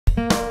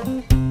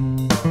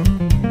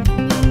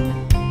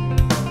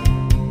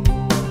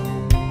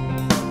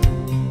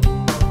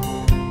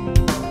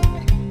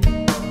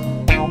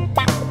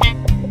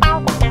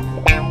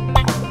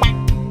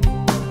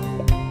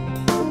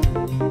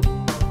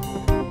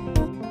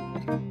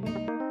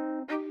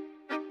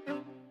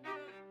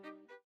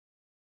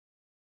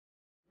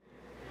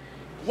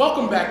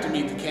Welcome back to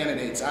Meet the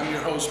Candidates. I'm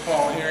your host,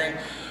 Paul Herring.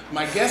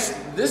 My guest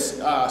this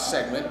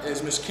segment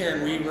is Ms.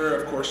 Karen Weaver.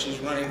 Of course, she's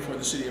running for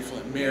the City of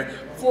Flint Mayor.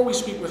 Before we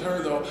speak with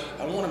her, though,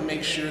 I want to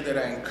make sure that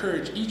I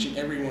encourage each and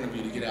every one of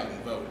you to get out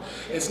and vote.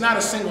 It's not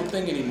a single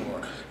thing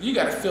anymore. You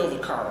got to fill the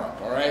car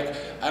up, all right?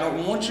 I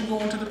don't want you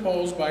going to the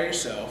polls by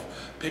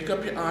yourself. Pick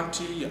up your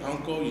auntie, your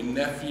uncle, your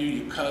nephew,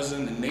 your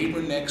cousin, the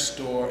neighbor next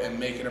door, and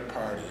make it a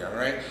party, all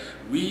right?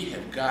 We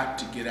have got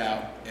to get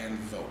out and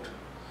vote.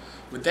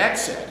 With that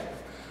said,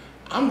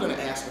 I'm going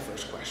to ask the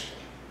first question,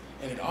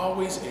 and it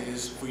always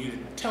is for you to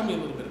tell me a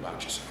little bit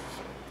about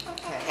yourself.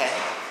 Okay.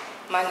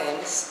 My name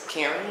is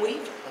Karen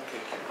Weaver.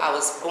 Okay. I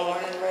was born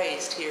and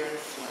raised here in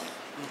Flint.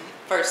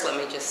 First, let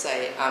me just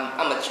say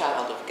I'm a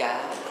child of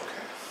God.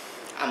 Okay.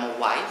 I'm a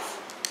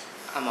wife.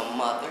 I'm a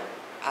mother.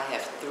 I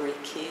have 3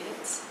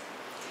 kids.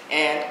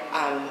 And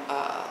I'm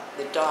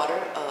the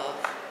daughter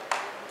of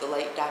the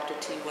late Dr.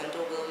 T.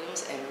 Wendell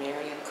Williams and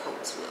Marion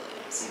Coates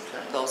Williams.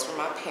 Okay. Those were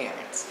my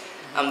parents.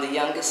 I'm the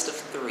youngest of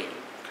 3. Okay.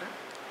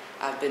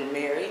 I've been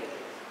married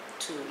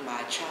to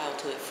my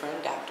childhood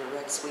friend, Dr.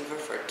 Rex Weaver,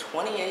 for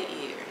 28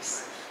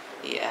 years.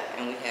 Yeah,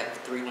 and we have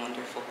 3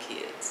 wonderful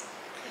kids.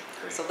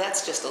 Okay, So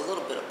that's just a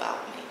little bit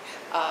about me.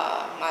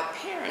 My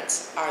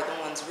parents are the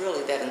ones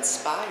really that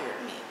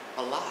inspired me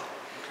a lot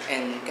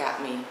and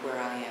got me where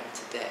I am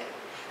today.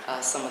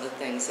 Some of the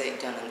things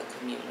they've done in the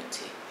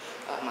community.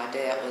 My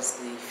dad was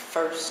the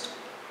first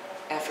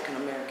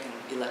African-American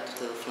elected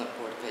to the Flint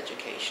Board of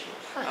Education.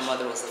 Nice. My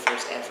mother was the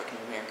first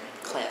African-American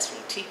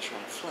classroom teacher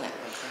in Flint.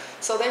 Okay.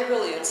 So they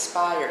really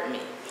inspired me.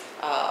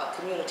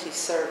 Community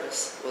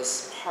service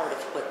was part of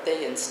what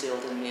they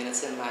instilled in me, and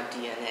it's in my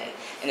DNA.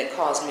 And it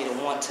caused me to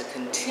want to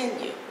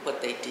continue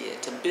what they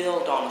did, to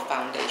build on the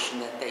foundation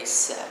that they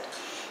set,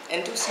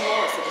 and do some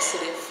more for the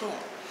city of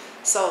Flint.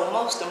 So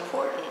most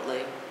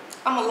importantly,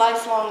 I'm a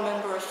lifelong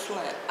member of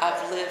Flint.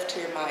 I've lived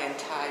here my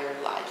entire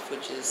life,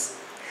 which is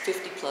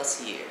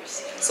 50+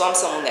 years. So I'm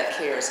someone that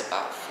cares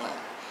about Flint.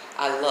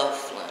 I love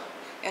Flint,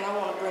 and I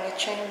want to bring a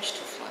change to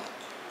Flint.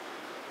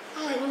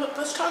 All right, well,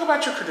 let's talk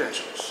about your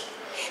credentials.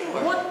 Sure.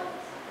 What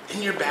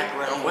in your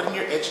background, what in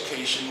your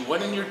education,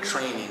 what in your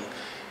training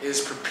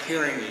is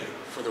preparing you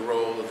for the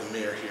role of the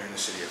mayor here in the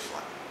city of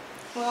Flint?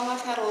 Well,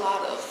 I've had a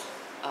lot of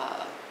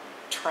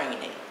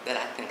training that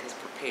I think has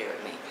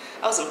prepared me.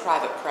 I was in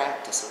private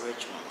practice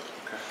originally,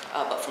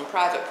 but from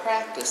private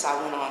practice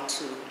I went on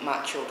to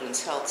Mott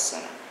Children's Health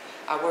Center.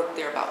 I worked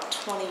there about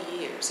 20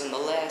 years. In the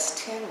last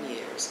 10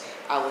 years,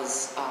 I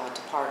was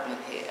department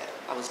head.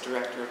 I was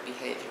director of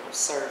behavioral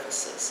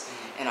services,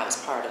 and I was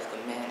part of the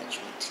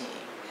management team.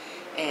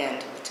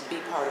 And to be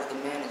part of the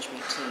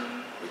management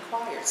team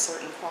required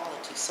certain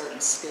qualities, certain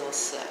skill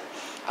set.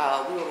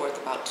 We were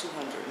worth about $200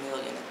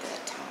 million at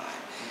that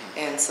time,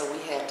 and so we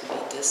had to be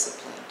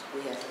disciplined.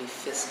 We had to be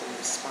fiscally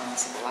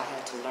responsible. I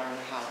had to learn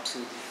how to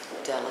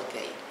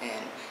delegate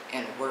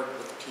and work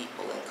with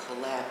people and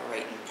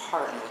collaborate and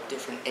partner with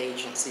different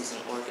agencies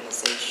and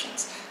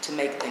organizations to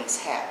make things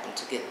happen,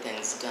 to get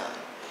things done.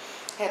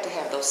 I had to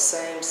have those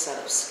same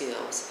set of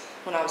skills.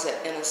 When I was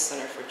at Ennis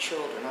Center for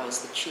Children, I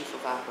was the chief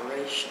of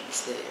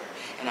operations there,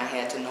 and I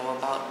had to know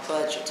about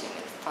budgeting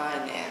and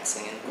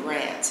financing and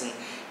grants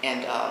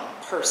and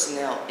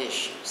personnel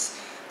issues.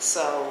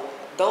 So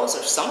those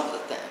are some of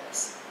the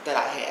things that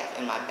I have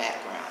in my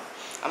background.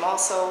 I'm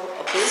also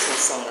a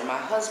business owner. My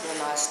husband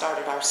and I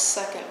started our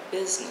 2nd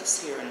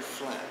business here in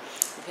Flint.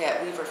 We've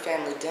had Weaver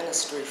Family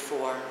Dentistry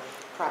for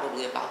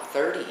probably about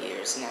 30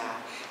 years now,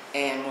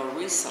 and more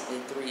recently,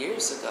 3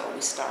 years ago,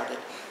 we started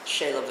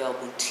Chez Lavelle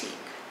Boutique.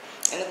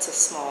 And it's a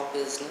small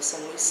business,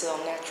 and we sell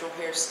natural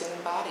hair, skin,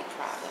 and body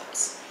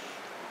products.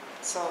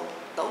 So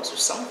those are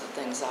some of the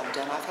things I've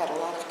done. I've had a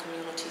lot of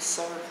community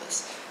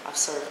service. I've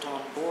served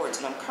on boards,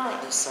 and I'm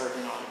currently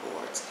serving on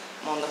boards.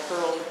 I'm on the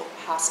Hurley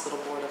Hospital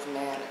Board of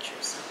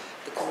Managers,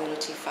 the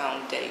Community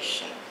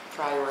Foundation,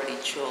 Priority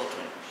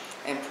Children,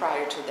 and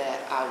prior to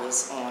that I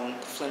was on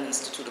the Flint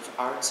Institute of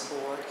Arts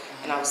Board,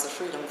 and I was the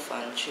Freedom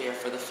Fund Chair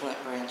for the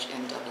Flint Branch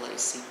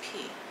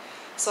NAACP.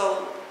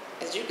 So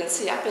as you can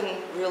see, I've been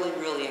really,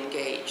 really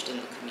engaged in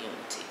the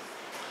community.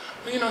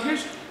 Well, you know,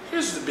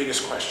 here's the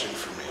biggest question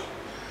for me.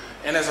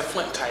 And as a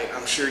Flintite,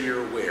 I'm sure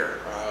you're aware,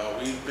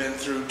 we've been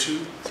through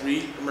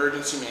 2-3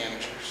 emergency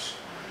managers.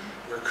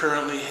 We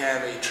currently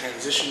have a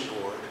transition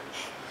board.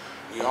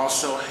 We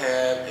also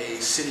have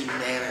a city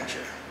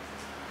manager.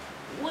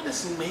 What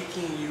is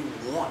making you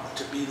want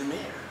to be the mayor?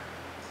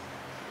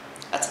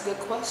 That's a good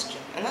question,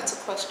 and that's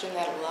a question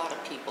that a lot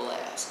of people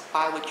ask.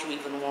 Why would you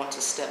even want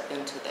to step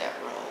into that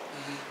role?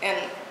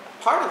 And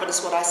part of it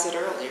is what I said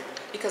earlier,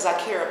 because I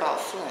care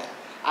about Flint.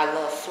 I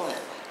love Flint.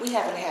 We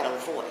haven't had a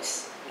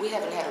voice. We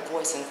haven't had a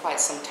voice in quite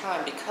some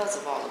time because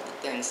of all of the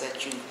things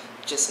that you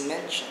just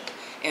mentioned,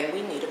 and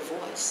we need a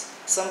voice.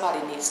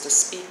 Somebody needs to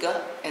speak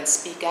up and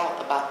speak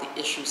out about the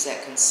issues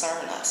that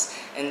concern us,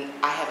 and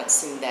I haven't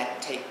seen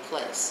that take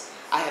place.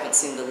 I haven't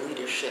seen the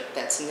leadership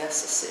that's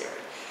necessary.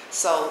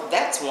 So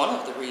that's one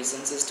of the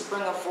reasons, is to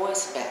bring a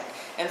voice back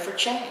and for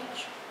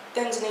change.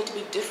 Things need to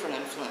be different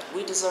in Flint.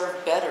 We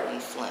deserve better in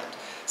Flint.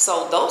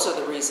 So those are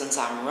the reasons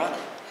I'm running.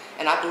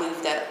 And I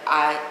believe that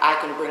I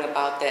can bring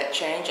about that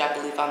change. I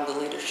believe I'm the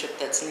leadership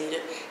that's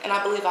needed. And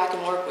I believe I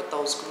can work with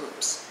those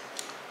groups.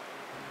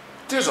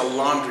 There's a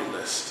laundry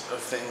list of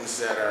things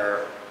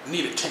that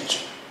need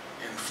attention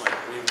in Flint.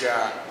 We've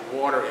got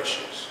water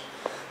issues.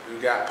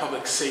 We've got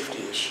public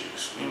safety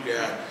issues. We've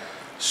got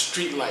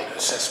street light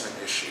assessment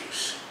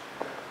issues.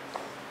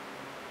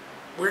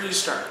 Where do you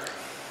start?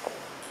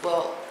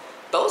 Well,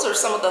 those are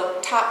some of the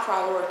top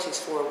priorities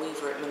for a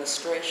Weaver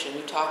administration.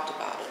 You talked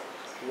about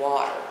it.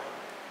 Water,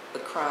 the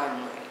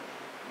crime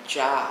rate,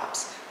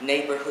 jobs,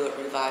 neighborhood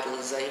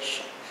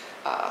revitalization.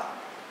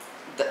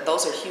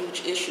 Those are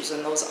huge issues,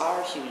 and those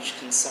are huge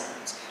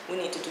concerns. We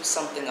need to do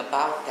something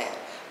about that.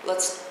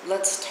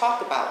 Let's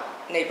talk about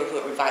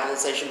neighborhood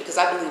revitalization, because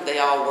I believe they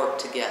all work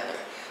together.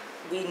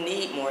 We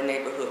need more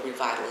neighborhood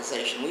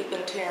revitalization. We've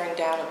been tearing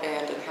down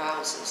abandoned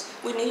houses.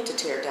 We need to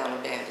tear down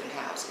abandoned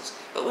houses,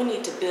 but we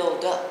need to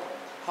build up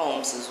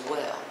homes as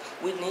well.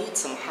 We need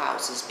some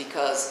houses,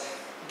 because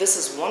this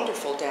is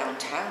wonderful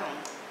downtown.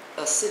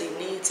 A city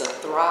needs a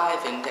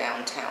thriving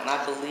downtown.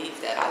 I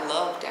believe that. I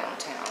love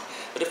downtown.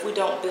 But if we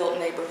don't build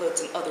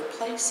neighborhoods in other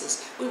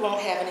places, we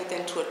won't have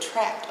anything to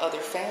attract other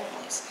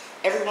families.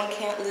 Everyone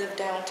can't live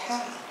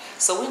downtown.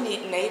 So we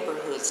need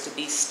neighborhoods to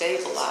be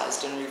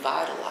stabilized and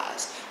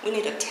revitalized. We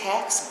need a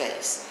tax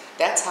base.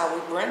 That's how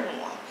we bring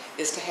one,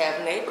 is to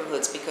have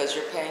neighborhoods, because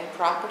you're paying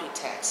property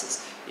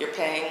taxes, you're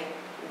paying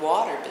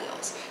water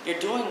bills, you're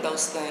doing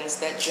those things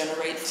that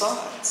generate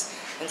funds.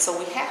 And so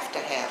we have to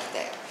have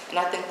that. And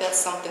I think that's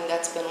something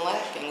that's been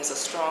lacking, is a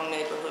strong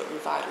neighborhood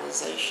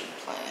revitalization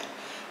plan.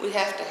 We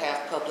have to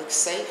have public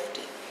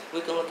safety.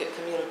 We can look at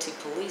community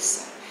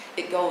policing.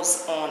 It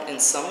goes on in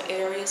some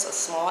areas, a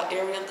small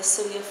area of the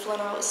city of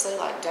Flint, I would say,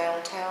 like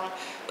downtown,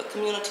 but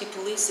community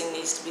policing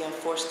needs to be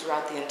enforced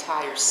throughout the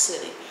entire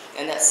city,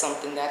 and that's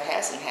something that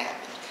hasn't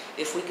happened.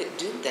 If we could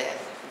do that,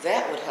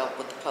 that would help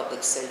with the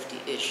public safety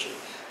issue.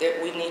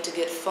 That we need to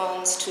get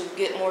funds to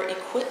get more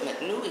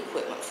equipment, new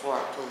equipment for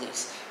our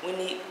police. We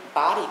need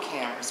body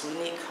cameras,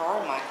 we need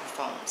car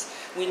microphones.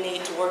 We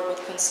need to work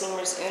with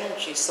consumers'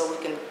 energy so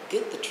we can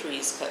get the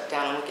trees cut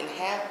down and we can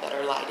have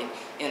better lighting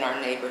in our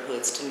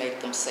neighborhoods to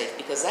make them safe,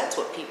 because that's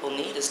what people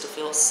need, is to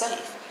feel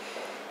safe.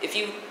 If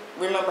you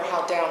remember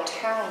how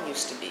downtown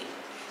used to be,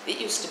 it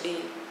used to be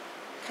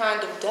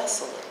kind of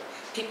desolate.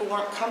 People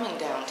weren't coming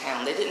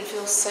downtown. They didn't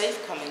feel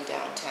safe coming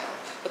downtown.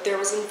 But there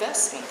was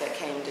investment that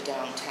came to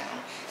downtown.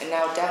 And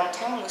now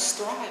downtown is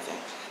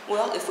thriving.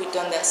 Well, if we'd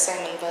done that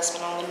same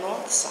investment on the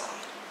north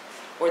side,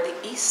 or the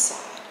east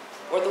side,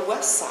 or the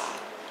west side,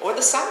 or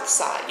the south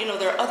side,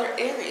 there are other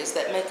areas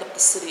that make up the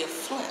city of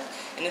Flint.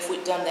 And if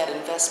we'd done that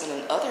investment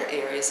in other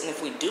areas, and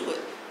if we do it,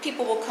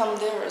 people will come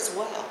there as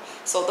well.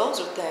 So those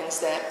are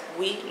things that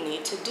we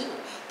need to do.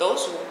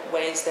 Those are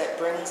ways that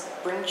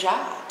bring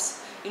jobs.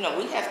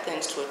 We have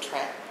things to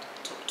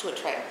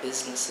attract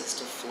businesses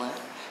to Flint,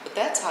 but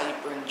that's how you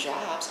bring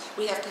jobs.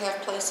 We have to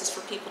have places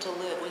for people to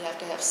live. We have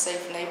to have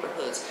safe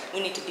neighborhoods. We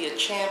need to be a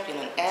champion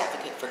and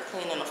advocate for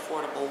clean and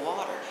affordable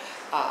water.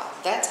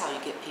 That's how you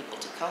get people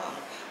to come.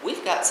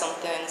 We've got some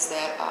things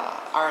that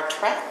are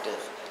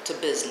attractive to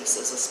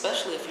businesses,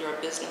 especially if you're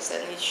a business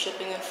that needs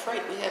shipping and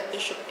freight. We have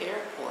Bishop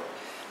Airport.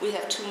 We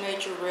have 2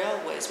 major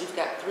railways. We've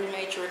got 3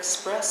 major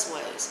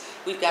expressways.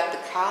 We've got the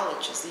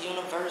colleges, the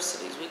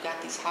universities. We've got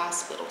these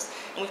hospitals.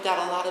 And we've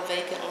got a lot of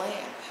vacant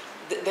land.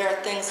 There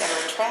are things that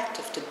are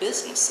attractive to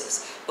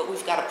businesses, but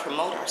we've got to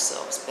promote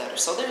ourselves better.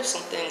 So there are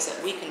some things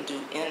that we can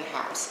do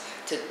in-house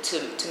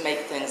to make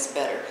things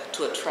better,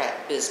 to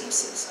attract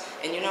businesses.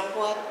 And you know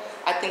what?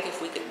 I think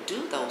if we could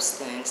do those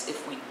things,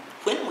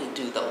 when we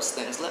do those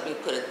things, let me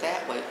put it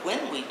that way,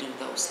 when we do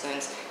those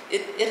things,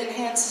 it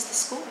enhances the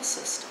school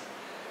system.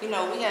 We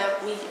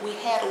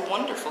had a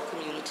wonderful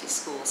community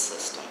school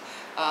system.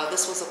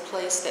 This was a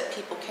place that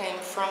people came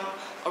from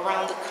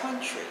around the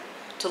country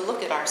to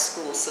look at our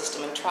school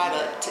system and try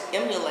to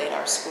emulate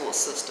our school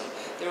system.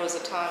 There was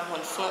a time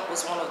when Flint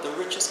was one of the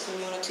richest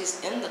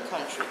communities in the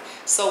country.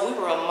 So we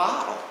were a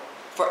model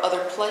for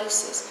other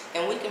places,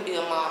 and we can be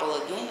a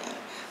model again.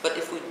 But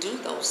if we do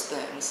those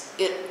things,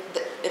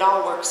 it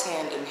all works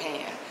hand in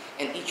hand,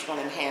 and each one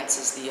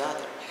enhances the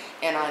other.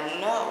 And I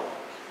know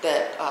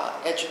that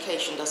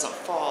education doesn't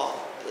fall,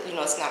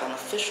 it's not an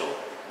official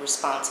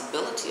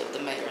responsibility of the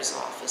mayor's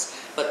office,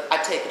 but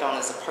I take it on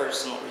as a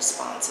personal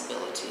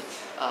responsibility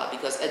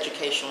because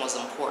education was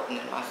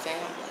important in my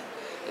family.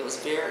 It was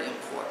very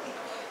important.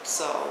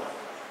 So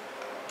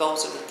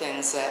those are the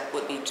things that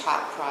would be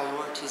top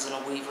priorities in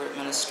a Weaver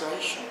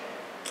administration.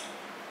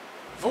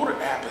 Voter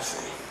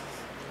apathy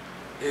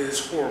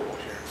is horrible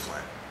here in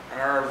Flint.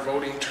 Our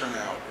voting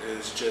turnout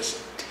is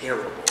just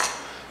terrible.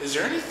 Is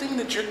there anything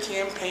that your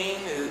campaign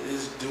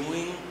is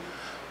doing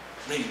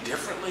maybe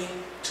differently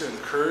to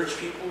encourage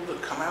people to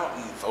come out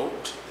and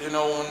vote?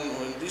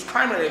 When these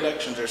primary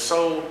elections are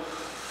so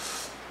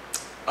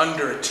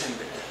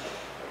underattended.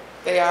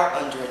 They are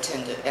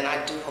underattended, and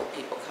I do hope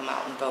people come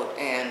out and vote.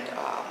 And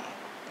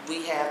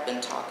We have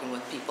been talking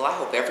with people. I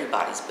hope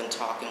everybody's been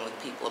talking with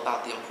people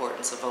about the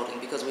importance of voting,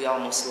 because we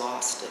almost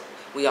lost it.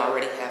 We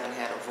already haven't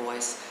had a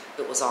voice.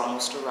 It was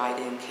almost a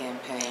write-in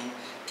campaign.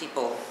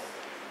 People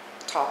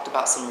talked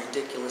about some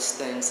ridiculous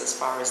things as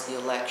far as the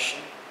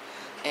election.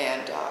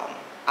 And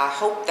I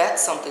hope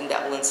that's something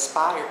that will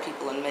inspire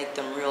people and make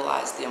them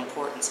realize the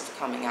importance of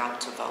coming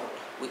out to vote.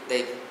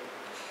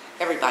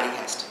 Everybody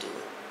has to do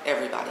it.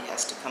 Everybody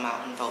has to come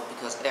out and vote,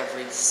 because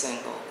every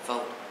single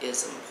vote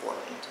is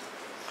important.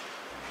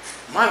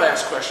 My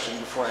last question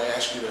before I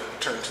ask you to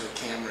turn to the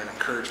camera and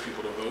encourage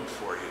people to vote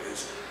for you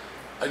is,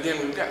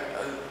 again,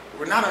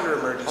 we're not under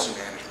emergency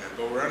management,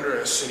 but we're under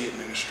a city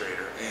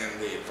administrator and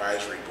the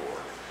advisory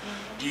board.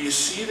 Do you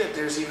see that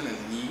there's even a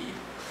need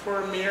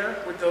for a mayor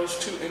with those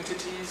two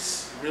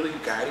entities really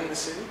guiding the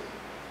city?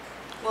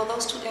 Well,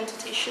 those two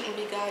entities shouldn't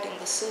be guiding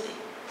the city.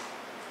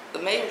 The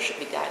mayor should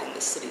be guiding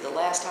the city. The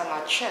last time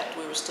I checked,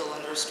 we were still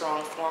under a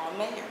strong form of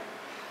mayor.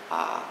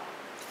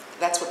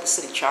 That's what the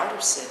city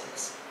charter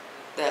says,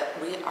 that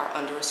we are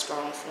under a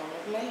strong form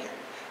of mayor.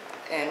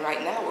 And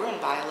right now, we're in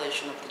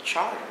violation of the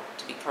charter,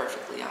 to be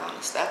perfectly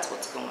honest. That's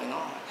what's going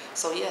on.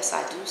 So yes,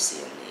 I do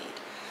see a need.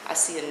 I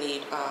see a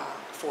need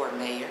for a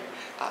mayor.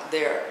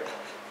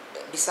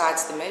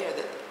 Besides the mayor,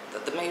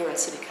 the mayor and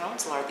city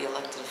council are the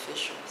elected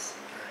officials.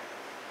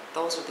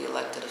 Those are the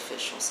elected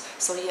officials.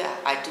 So yeah,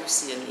 I do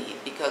see a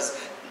need, because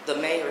the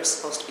mayor is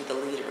supposed to be the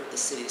leader of the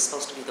city, is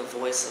supposed to be the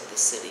voice of the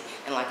city.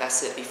 And like I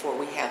said before,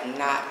 we have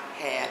not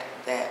had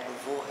that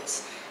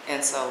voice.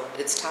 And so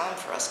it's time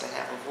for us to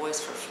have a voice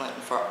for Flint,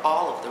 and for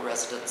all of the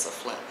residents of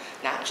Flint,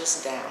 not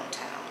just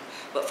downtown,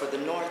 but for the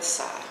north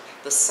side,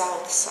 the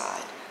south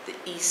side, the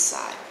east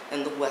side,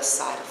 and the west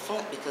side of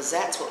Flint, because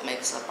that's what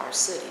makes up our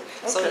city.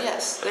 Okay. So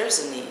yes, there's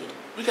a need.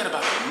 We got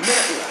about a minute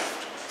left.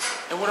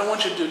 And what I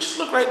want you to do, just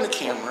look right in the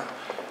camera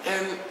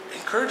and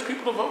encourage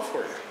people to vote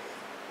for you.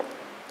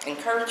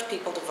 Encourage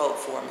people to vote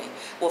for me.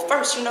 Well,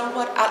 first, you know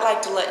what? I'd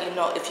like to let you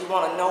know, if you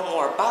want to know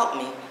more about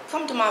me,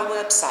 come to my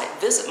website.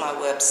 Visit my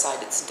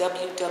website. It's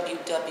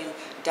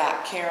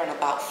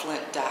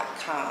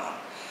www.karenaboutflint.com.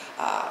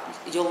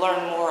 You'll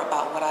learn more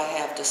about what I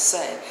have to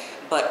say.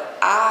 But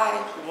I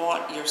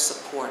want your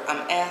support.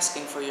 I'm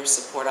asking for your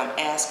support. I'm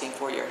asking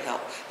for your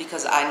help,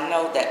 because I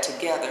know that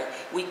together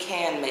we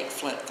can make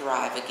Flint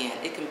thrive again.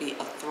 It can be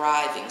a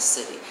thriving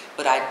city,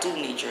 but I do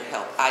need your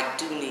help. I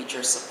do need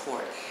your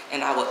support.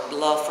 And I would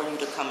love for you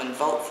to come and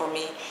vote for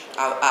me.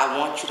 I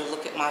want you to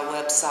look at my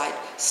website,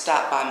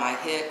 stop by my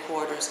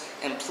headquarters,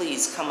 and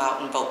please come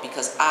out and vote,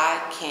 because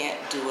I can't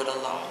do it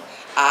alone.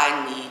 I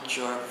need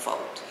your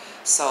vote.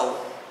 So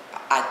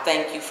I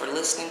thank you for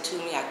listening to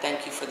me. I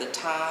thank you for the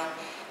time,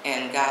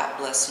 and God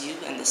bless you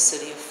and the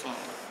city of Flint.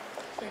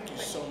 Thank you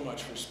so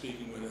much for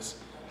speaking with us.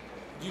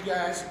 You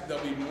guys,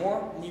 there'll be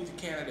more Meet the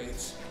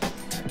Candidates.